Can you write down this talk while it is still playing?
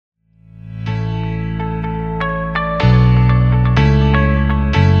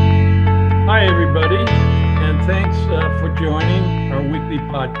joining our weekly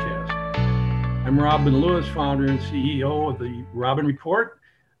podcast. I'm Robin Lewis, founder and CEO of the Robin Report,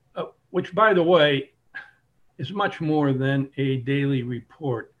 which, by the way, is much more than a daily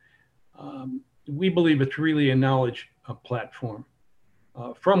report. We believe it's really a knowledge platform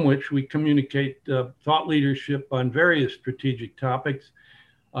from which we communicate thought leadership on various strategic topics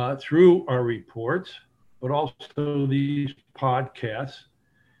through our reports, but also these podcasts,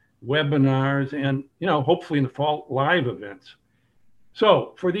 webinars, and hopefully in the fall, live events.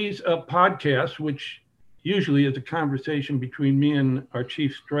 So for these podcasts, which usually is a conversation between me and our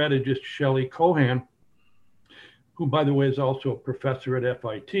chief strategist, Shelley Cohan, who, by the way, is also a professor at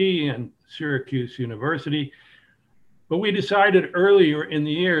FIT and Syracuse University. But we decided earlier in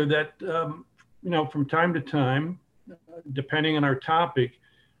the year that, from time to time, depending on our topic,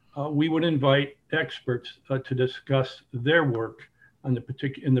 we would invite experts to discuss their work in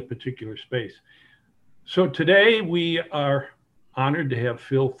the particular space. So today we are honored to have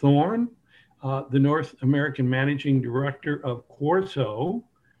Phil Thorne, the North American Managing Director of Corso,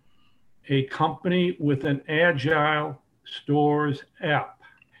 a company with an Agile stores app.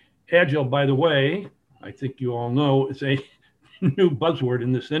 Agile, by the way, I think you all know, is a new buzzword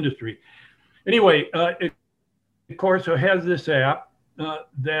in this industry. Anyway, Corso has this app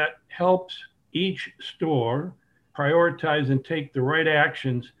that helps each store prioritize and take the right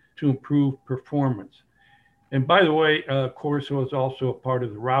actions to improve performance. And by the way, Corso is also a part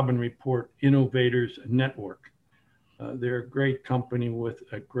of the Robin Report Innovators Network. They're a great company with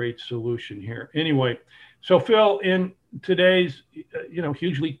a great solution here. Anyway, so Phil, in today's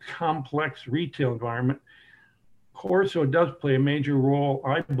hugely complex retail environment, Corso does play a major role,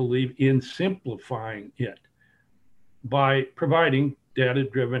 I believe, in simplifying it by providing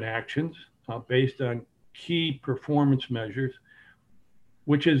data-driven actions based on key performance measures,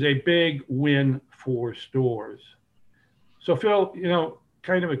 which is a big win for stores. So Phil,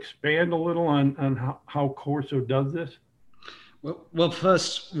 kind of expand a little on how Corso does this? Well,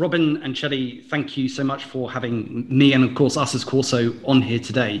 first, Robin and Shelley, thank you so much for having me and, of course, us as Corso on here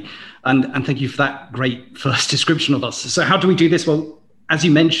today. And thank you for that great first description of us. So how do we do this? Well, as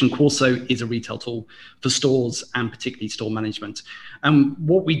you mentioned, Corso is a retail tool for stores and particularly store management. And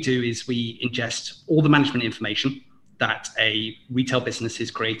what we do is we ingest all the management information that a retail business is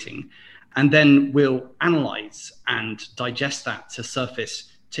creating, and then we'll analyze and digest that to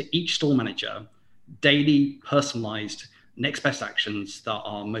surface to each store manager daily personalized next best actions that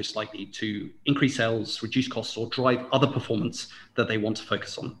are most likely to increase sales, reduce costs, or drive other performance that they want to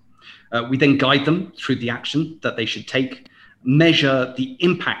focus on. We then guide them through the action that they should take, measure the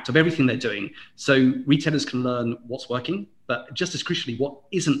impact of everything they're doing so retailers can learn what's working, but just as crucially, what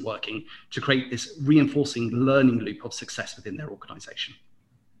isn't working, to create this reinforcing learning loop of success within their organization.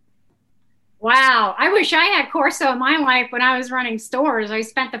 Wow, I wish I had Corso in my life when I was running stores. I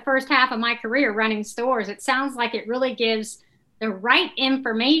spent the first half of my career running stores. It sounds like it really gives the right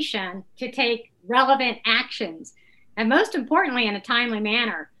information to take relevant actions, and most importantly, in a timely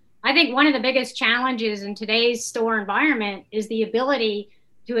manner. I think one of the biggest challenges in today's store environment is the ability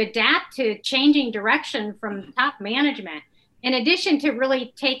to adapt to changing direction from top management, in addition to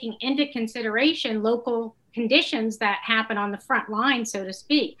really taking into consideration local conditions that happen on the front line, so to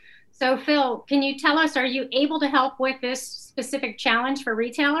speak. So Phil, can you tell us, are you able to help with this specific challenge for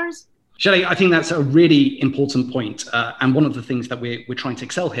retailers? Shelley, I think that's a really important point. And one of the things that we're trying to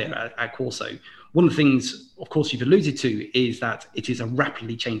excel here at Corso. One of the things, of course, you've alluded to is that it is a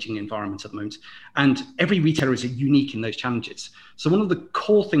rapidly changing environment at the moment. And every retailer is unique in those challenges. So one of the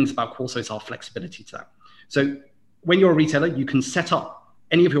core things about Corso is our flexibility to that. So when you're a retailer, you can set up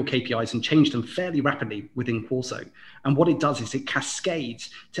any of your KPIs and change them fairly rapidly within Corso. And what it does is it cascades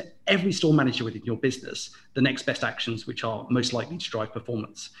to every store manager within your business the next best actions which are most likely to drive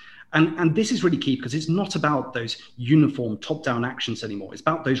performance. And this is really key because it's not about those uniform top-down actions anymore. It's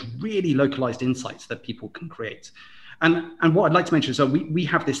about those really localized insights that people can create. And what I'd like to mention is that we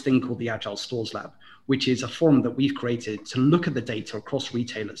have this thing called the Agile Stores Lab, which is a forum that we've created to look at the data across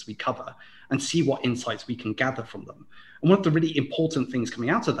retailers we cover and see what insights we can gather from them. And one of the really important things coming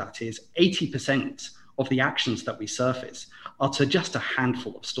out of that is 80% of the actions that we surface are to just a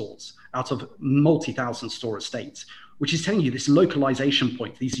handful of stores out of multi-thousand store estates, which is telling you this localization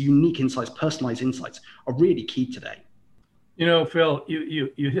point, these unique insights, personalized insights are really key today. Phil,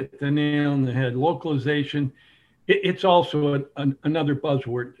 you hit the nail on the head. Localization, it's also another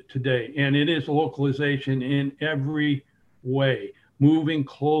buzzword today, and it is localization in every way, moving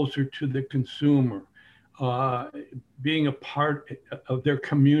closer to the consumer, being a part of their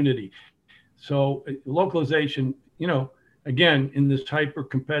community. So localization, again, in this hyper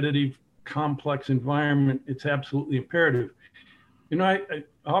competitive complex environment, it's absolutely imperative. I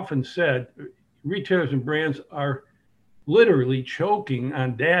often said retailers and brands are literally choking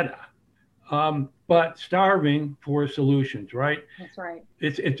on data, but starving for solutions, right? That's right.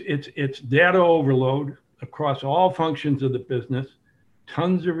 It's data overload across all functions of the business,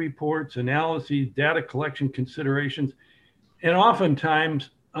 tons of reports, analyses, data collection considerations, and oftentimes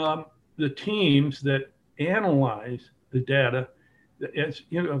the teams that analyze the data, as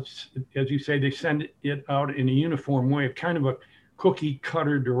as you say, they send it out in a uniform way, kind of a cookie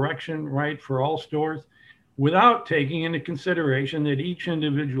cutter direction, right, for all stores, without taking into consideration that each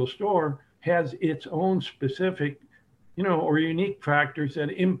individual store has its own specific, or unique factors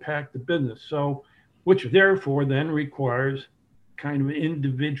that impact the business. So, which therefore then requires kind of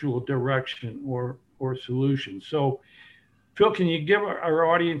individual direction or solution. So, Phil, can you give our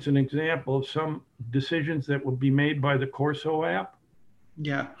audience an example of some decisions that will be made by the Corso app?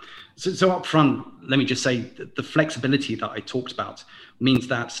 Yeah. So up front, let me just say that the flexibility that I talked about means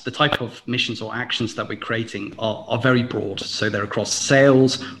that the type of missions or actions that we're creating are very broad. So they're across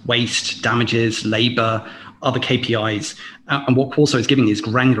sales, waste, damages, labor, other KPIs. And what Corso is giving is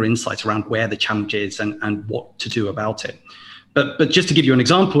granular insights around where the challenge is and what to do about it. But just to give you an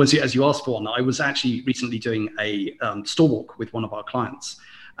example, as you asked for one, I was actually recently doing a store walk with one of our clients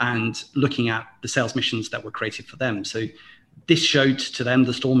and looking at the sales missions that were created for them. So this showed to them,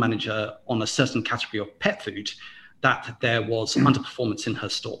 the store manager, on a certain category of pet food, that there was underperformance in her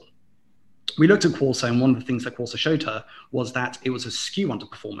store. We looked at Corso, and one of the things that Corso showed her was that it was a SKU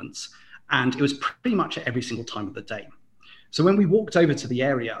underperformance, and it was pretty much at every single time of the day. So when we walked over to the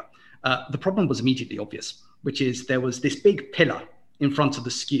area, the problem was immediately obvious, which is there was this big pillar in front of the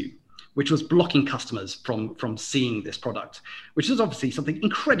SKU, which was blocking customers from seeing this product, which is obviously something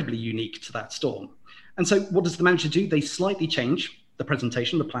incredibly unique to that store. And so what does the manager do? They slightly change the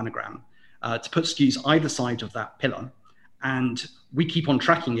presentation, the planogram, to put SKUs either side of that pillar. And we keep on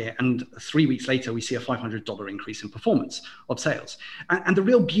tracking it. And 3 weeks later, we see a $500 increase in performance of sales. And the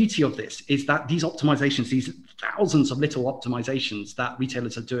real beauty of this is that these optimizations, these thousands of little optimizations that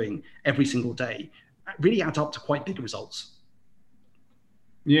retailers are doing every single day, really add up to quite big results.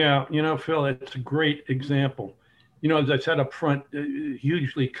 Yeah, Phil, it's a great example. As I said up front,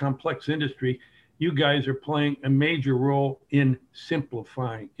 hugely complex industry. You guys are playing a major role in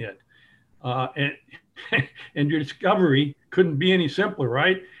simplifying it. And your discovery couldn't be any simpler,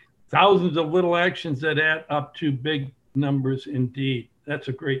 right? Thousands of little actions that add up to big numbers indeed. That's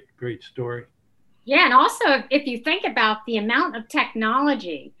a great, great story. Yeah, and also if you think about the amount of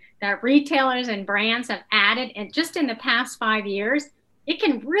technology that retailers and brands have added and just in the past 5 years, it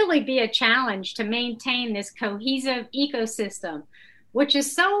can really be a challenge to maintain this cohesive ecosystem, which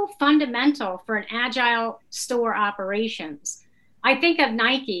is so fundamental for an agile store operations. I think of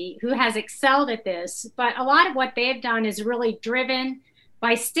Nike, who has excelled at this, but a lot of what they've done is really driven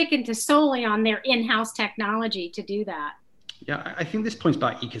by sticking to solely on their in-house technology to do that. Yeah, I think this point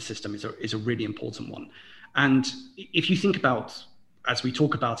about ecosystem is a really important one. And if you think about, as we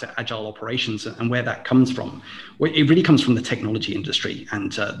talk about agile operations and where that comes from, it really comes from the technology industry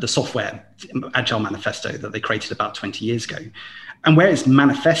and the software Agile Manifesto that they created about 20 years ago. And where it's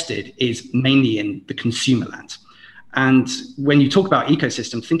manifested is mainly in the consumer land. And when you talk about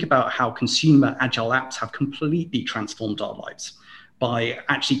ecosystem, think about how consumer agile apps have completely transformed our lives by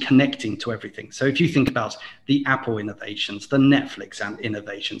actually connecting to everything. So if you think about the Apple innovations, the Netflix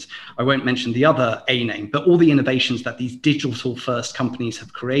innovations, I won't mention the other A name, but all the innovations that these digital first companies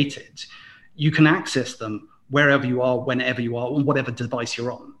have created, you can access them wherever you are, whenever you are, on whatever device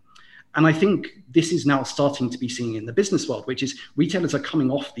you're on. And I think this is now starting to be seen in the business world, which is retailers are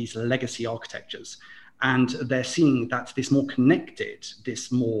coming off these legacy architectures. And they're seeing that this more connected,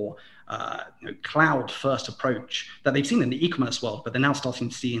 this more cloud-first approach that they've seen in the e-commerce world, but they're now starting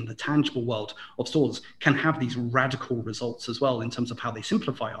to see in the tangible world of stores, can have these radical results as well in terms of how they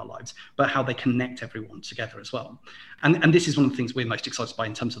simplify our lives, but how they connect everyone together as well. And this is one of the things we're most excited by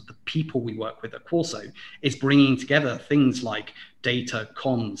in terms of the people we work with at Corso, is bringing together things like data,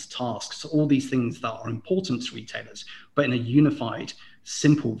 comms, tasks, all these things that are important to retailers, but in a unified,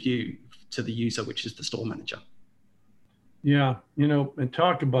 simple view to the user, which is the store manager. Yeah, and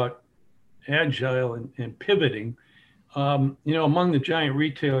talk about agile and pivoting. Among the giant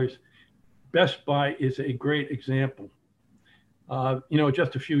retailers, Best Buy is a great example.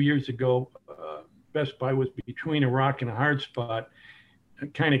 Just a few years ago, Best Buy was between a rock and a hard spot,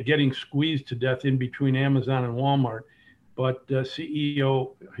 kind of getting squeezed to death in between Amazon and Walmart. But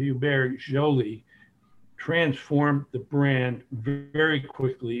CEO Hubert Joly transformed the brand very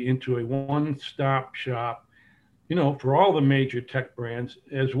quickly into a one-stop shop, for all the major tech brands,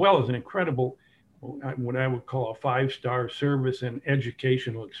 as well as an incredible, what I would call a 5-star service and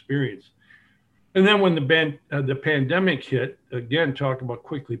educational experience. And then when the pandemic hit, again, talk about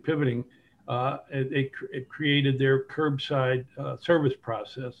quickly pivoting, it created their curbside service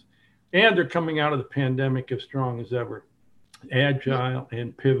process. And they're coming out of the pandemic as strong as ever, agile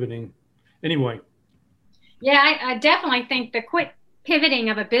and pivoting. Anyway. Yeah, I definitely think the quick pivoting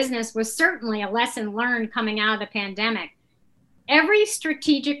of a business was certainly a lesson learned coming out of the pandemic. Every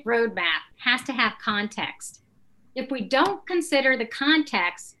strategic roadmap has to have context. If we don't consider the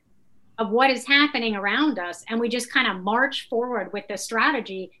context of what is happening around us and we just kind of march forward with the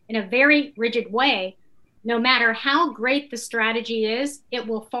strategy in a very rigid way, no matter how great the strategy is, it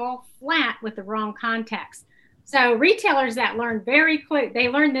will fall flat with the wrong context. So retailers that learned they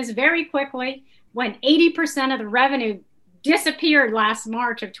learned this very quickly when 80% of the revenue disappeared last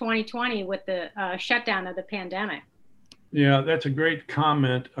March of 2020 with the shutdown of the pandemic. Yeah, that's a great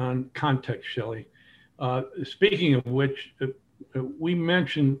comment on context, Shelley. Speaking of which, we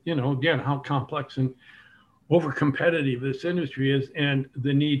mentioned, again, how complex and over competitive this industry is and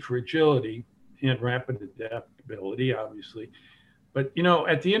the need for agility and rapid adaptability, obviously. But,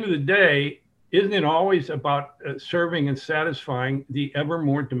 at the end of the day, isn't it always about serving and satisfying the ever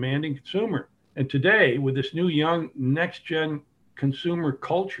more demanding consumer? And today, with this new young next-gen consumer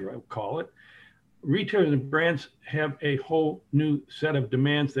culture, I would call it, retailers and brands have a whole new set of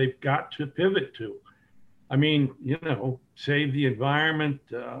demands they've got to pivot to. I mean, save the environment,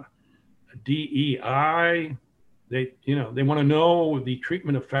 DEI. They want to know the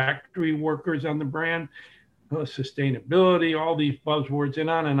treatment of factory workers on the brand, sustainability, all these buzzwords, and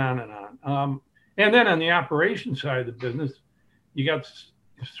on and on and on. And then on the operation side of the business, you got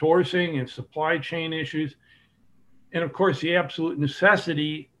sourcing and supply chain issues, and of course, the absolute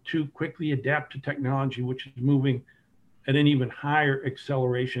necessity to quickly adapt to technology, which is moving at an even higher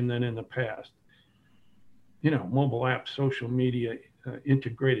acceleration than in the past. Mobile apps, social media,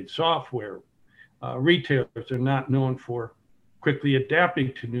 integrated software. Retailers are not known for quickly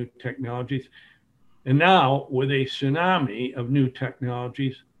adapting to new technologies. And now, with a tsunami of new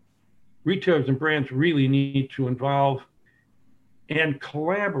technologies, retailers and brands really need to involve and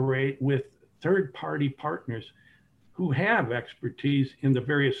collaborate with third-party partners who have expertise in the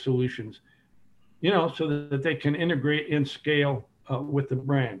various solutions, so that they can integrate and scale with the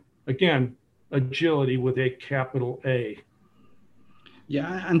brand. Again, agility with a capital A.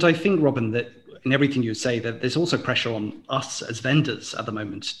 Yeah, and I think, Robin, that in everything you say, that there's also pressure on us as vendors at the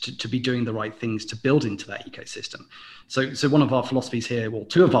moment to be doing the right things to build into that ecosystem. So one of our philosophies here, well,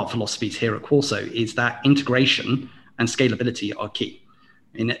 two of our philosophies here at Corso, is that integration and scalability are key.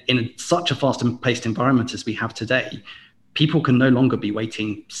 In such a fast-paced environment as we have today, people can no longer be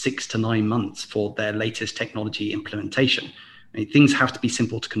waiting 6 to 9 months for their latest technology implementation. Things have to be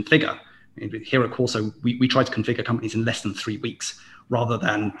simple to configure. Here at Corso, we try to configure companies in less than 3 weeks, rather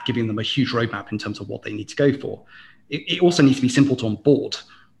than giving them a huge roadmap in terms of what they need to go for. It also needs to be simple to onboard,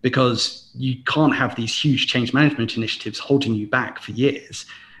 because you can't have these huge change management initiatives holding you back for years.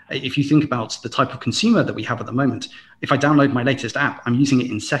 If you think about the type of consumer that we have at the moment, if I download my latest app, I'm using it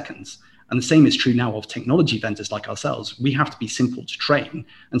in seconds. And the same is true now of technology vendors like ourselves. We have to be simple to train.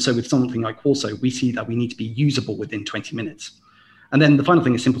 And so with something like Corso, we see that we need to be usable within 20 minutes. And then the final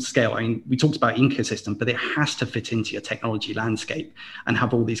thing is simple to scale. We talked about ecosystem, but it has to fit into your technology landscape and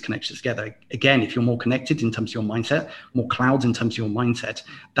have all these connections together. Again, if you're more connected in terms of your mindset, more clouds in terms of your mindset,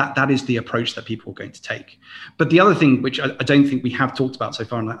 that is the approach that people are going to take. But the other thing, which I don't think we have talked about so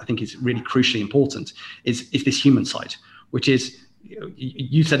far, and I think is really crucially important, is this human side, which is,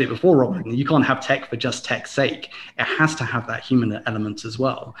 you said it before, Robin, you can't have tech for just tech's sake. It has to have that human element as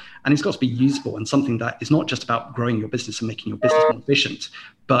well. And it's got to be usable and something that is not just about growing your business and making your business more efficient,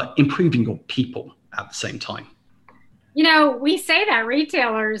 but improving your people at the same time. We say that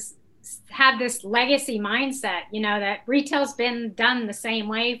retailers have this legacy mindset, that retail's been done the same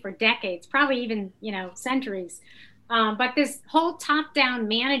way for decades, probably even, centuries. But this whole top-down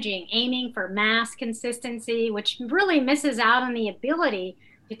managing, aiming for mass consistency, which really misses out on the ability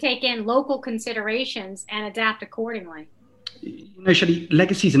to take in local considerations and adapt accordingly. Shelley,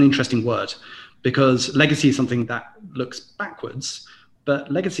 legacy is an interesting word, because legacy is something that looks backwards,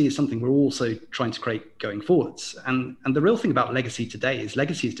 but legacy is something we're also trying to create going forwards. And the real thing about legacy today is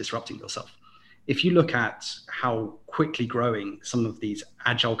legacy is disrupting yourself. If you look at how quickly growing some of these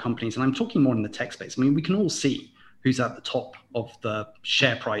agile companies, and I'm talking more in the tech space, we can all see who's at the top of the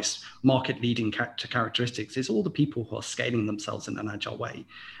share price, market leading characteristics. It's all the people who are scaling themselves in an agile way.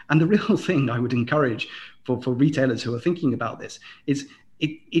 And the real thing I would encourage for retailers who are thinking about this is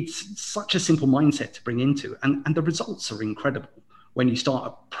it's such a simple mindset to bring into, and the results are incredible when you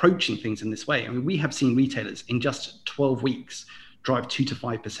start approaching things in this way. I mean, we have seen retailers in just 12 weeks drive 2 to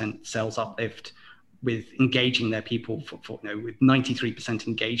 5% sales uplift with engaging their people with 93%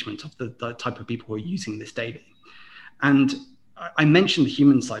 engagement of the type of people who are using this daily. And I mentioned the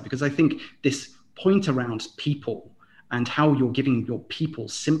human side because I think this point around people and how you're giving your people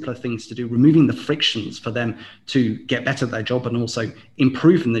simpler things to do, removing the frictions for them to get better at their job and also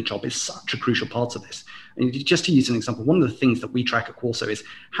improve in their job is such a crucial part of this. And just to use an example, one of the things that we track at Corso is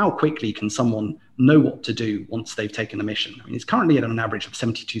how quickly can someone know what to do once they've taken a mission. I mean, it's currently at an average of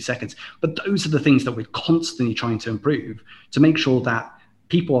 72 seconds, but those are the things that we're constantly trying to improve to make sure that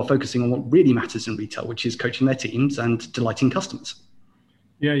people are focusing on what really matters in retail, which is coaching their teams and delighting customers.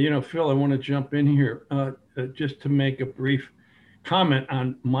 Yeah, Phil, I want to jump in here just to make a brief comment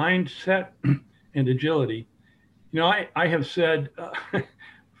on mindset and agility. I have said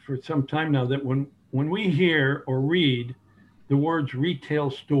for some time now that when we hear or read the words retail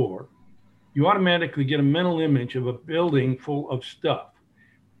store, you automatically get a mental image of a building full of stuff,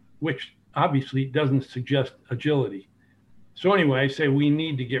 which obviously doesn't suggest agility. So anyway, I say we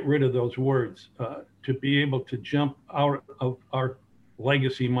need to get rid of those words to be able to jump out of our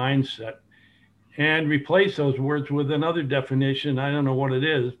legacy mindset and replace those words with another definition. I don't know what it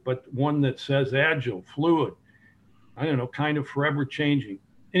is, but one that says agile, fluid, I don't know, kind of forever changing.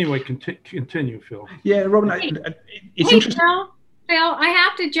 Anyway, continue, Phil. Yeah, Robin, it's interesting. Phil, I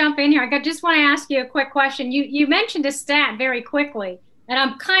have to jump in here. I just want to ask you a quick question. You mentioned a stat very quickly, and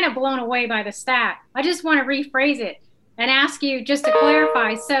I'm kind of blown away by the stat. I just want to rephrase it and ask you just to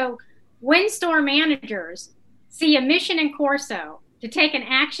clarify. So when store managers see a mission in Corso to take an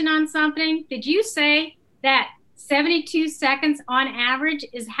action on something, did you say that 72 seconds on average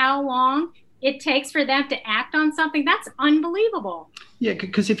is how long it takes for them to act on something? That's unbelievable. Yeah,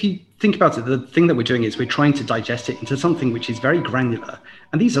 because if you think about it, the thing that we're doing is we're trying to digest it into something which is very granular.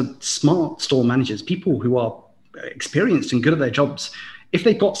 And these are smart store managers, people who are experienced and good at their jobs. If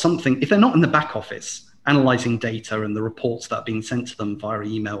they've got something, if they're not in the back office analyzing data and the reports that are being sent to them via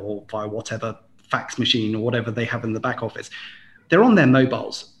email or via whatever fax machine or whatever they have in the back office, they're on their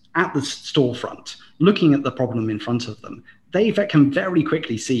mobiles at the storefront, looking at the problem in front of them. They can very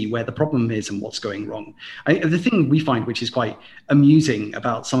quickly see where the problem is and what's going wrong. The thing we find, which is quite amusing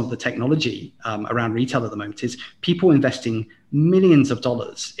about some of the technology around retail at the moment, is people investing millions of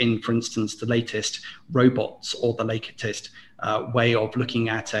dollars in, for instance, the latest robots or the latest way of looking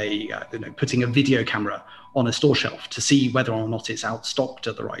at putting a video camera on a store shelf to see whether or not it's outstocked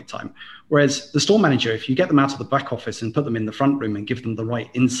at the right time. Whereas the store manager, if you get them out of the back office and put them in the front room and give them the right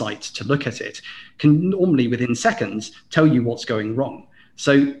insight to look at it, can normally within seconds tell you what's going wrong.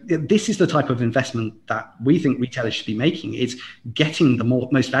 So this is the type of investment that we think retailers should be making, is getting the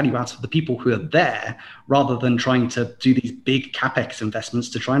most value out of the people who are there rather than trying to do these big CapEx investments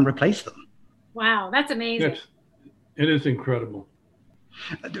to try and replace them. Wow, that's amazing. Yes, it is incredible.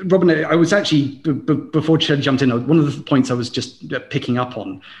 Robin, I was actually, before Shelley jumped in, one of the points I was just picking up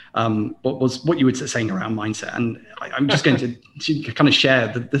on was what you were saying around mindset. And I'm just going to kind of share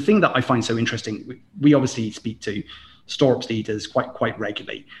the thing that I find so interesting. We obviously speak to store ops leaders quite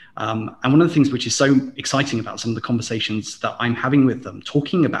regularly. And one of the things which is so exciting about some of the conversations that I'm having with them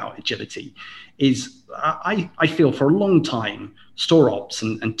talking about agility is I feel for a long time, store ops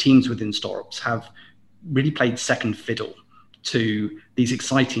and teams within store ops have really played second fiddle to these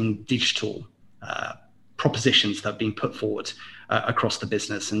exciting digital propositions that have been put forward across the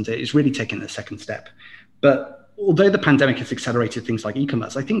business. And it's really taken a second step. But although the pandemic has accelerated things like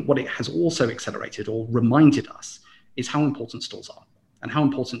e-commerce, I think what it has also accelerated or reminded us is how important stores are and how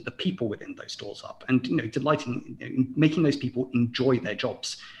important the people within those stores are. And making those people enjoy their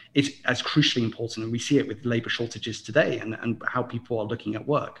jobs is as crucially important. And we see it with labor shortages today and how people are looking at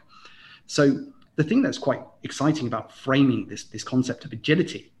work. So the thing that's quite exciting about framing this concept of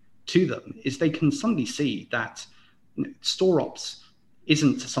agility to them is they can suddenly see that store ops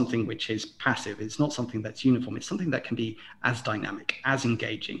isn't something which is passive. It's not something that's uniform. It's something that can be as dynamic, as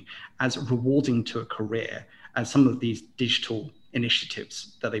engaging, as rewarding to a career as some of these digital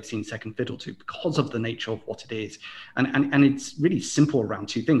initiatives that they've seen second fiddle to because of the nature of what it is. And it's really simple around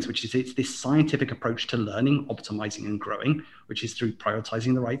two things, which is it's this scientific approach to learning, optimizing and growing, which is through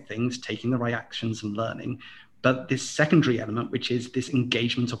prioritizing the right things, taking the right actions and learning. But this secondary element, which is this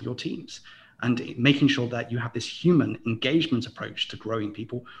engagement of your teams and making sure that you have this human engagement approach to growing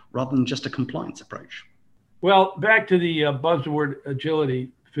people rather than just a compliance approach. Well, back to the buzzword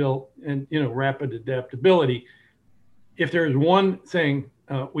agility, Phil, and rapid adaptability. If there's one thing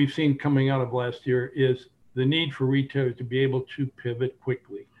we've seen coming out of last year is the need for retailers to be able to pivot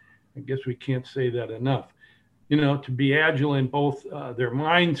quickly. I guess we can't say that enough. To be agile in both their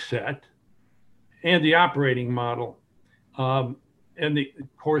mindset and the operating model. And the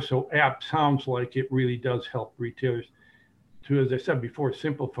Corso app sounds like it really does help retailers to, as I said before,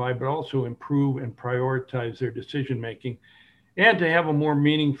 simplify, but also improve and prioritize their decision making, and to have a more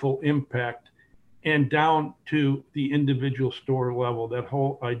meaningful impact and down to the individual store level, that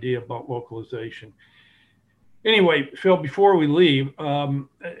whole idea about localization. Anyway, Phil, before we leave,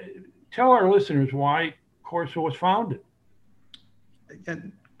 tell our listeners why Corso was founded.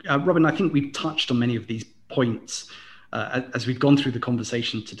 Robin, I think we've touched on many of these points as we've gone through the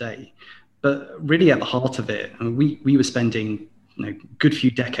conversation today. But really at the heart of it, I mean, we were spending a good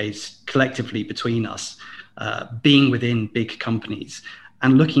few decades collectively between us being within big companies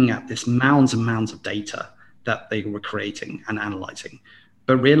and looking at this mounds and mounds of data that they were creating and analyzing,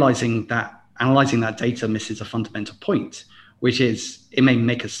 but realizing that analyzing that data misses a fundamental point, which is it may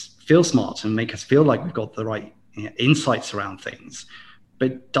make us feel smart and make us feel like we've got the right insights around things,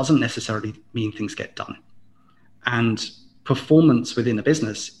 but doesn't necessarily mean things get done. And performance within a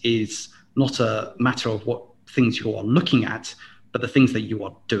business is not a matter of what things you are looking at, but the things that you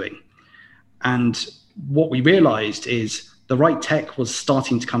are doing. And what we realized is the right tech was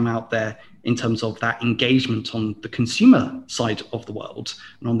starting to come out there in terms of that engagement on the consumer side of the world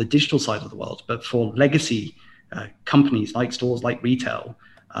and on the digital side of the world. But for legacy companies like stores, like retail,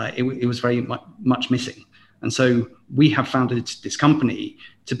 it was very much missing. And so we have founded this company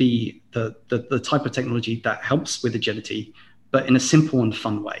to be the type of technology that helps with agility, but in a simple and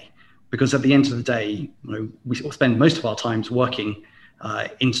fun way. Because at the end of the day, we spend most of our time working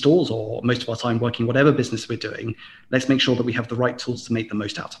in stores, or most of our time working whatever business we're doing. Let's make sure that we have the right tools to make the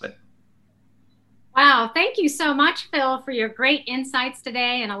most out of it. Wow, thank you so much, Phil, for your great insights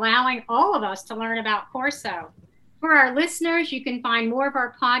today and allowing all of us to learn about Corso. For our listeners, you can find more of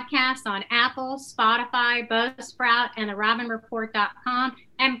our podcasts on Apple, Spotify, Buzzsprout, and therobinreport.com.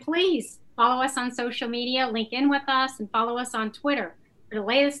 And please follow us on social media, link in with us, and follow us on Twitter for the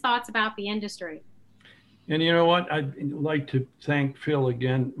latest thoughts about the industry. And you know what? I'd like to thank Phil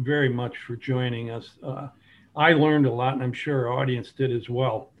again very much for joining us. I learned a lot, and I'm sure our audience did as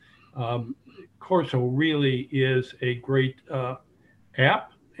well. Corso really is a great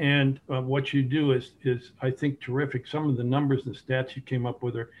app, and what you do is I think terrific. Some of the numbers and stats you came up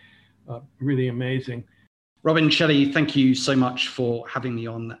with are really amazing. Robin, Shelley, thank you so much for having me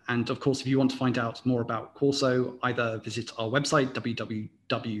on. And of course, if you want to find out more about Corso, either visit our website,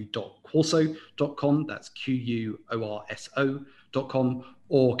 www.corso.com, that's QUORSO.com,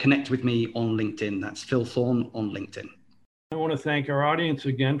 or connect with me on LinkedIn. That's Phil Thorne on LinkedIn. I want to thank our audience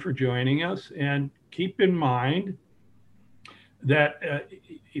again for joining us, and keep in mind that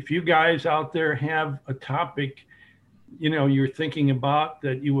if you guys out there have a topic, you're thinking about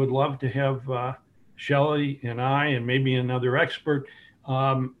that you would love to have Shelley and I and maybe another expert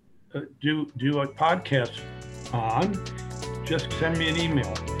do a podcast on, just send me an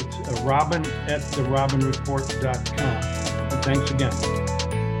email. It's robin@therobinreport.com. And thanks again.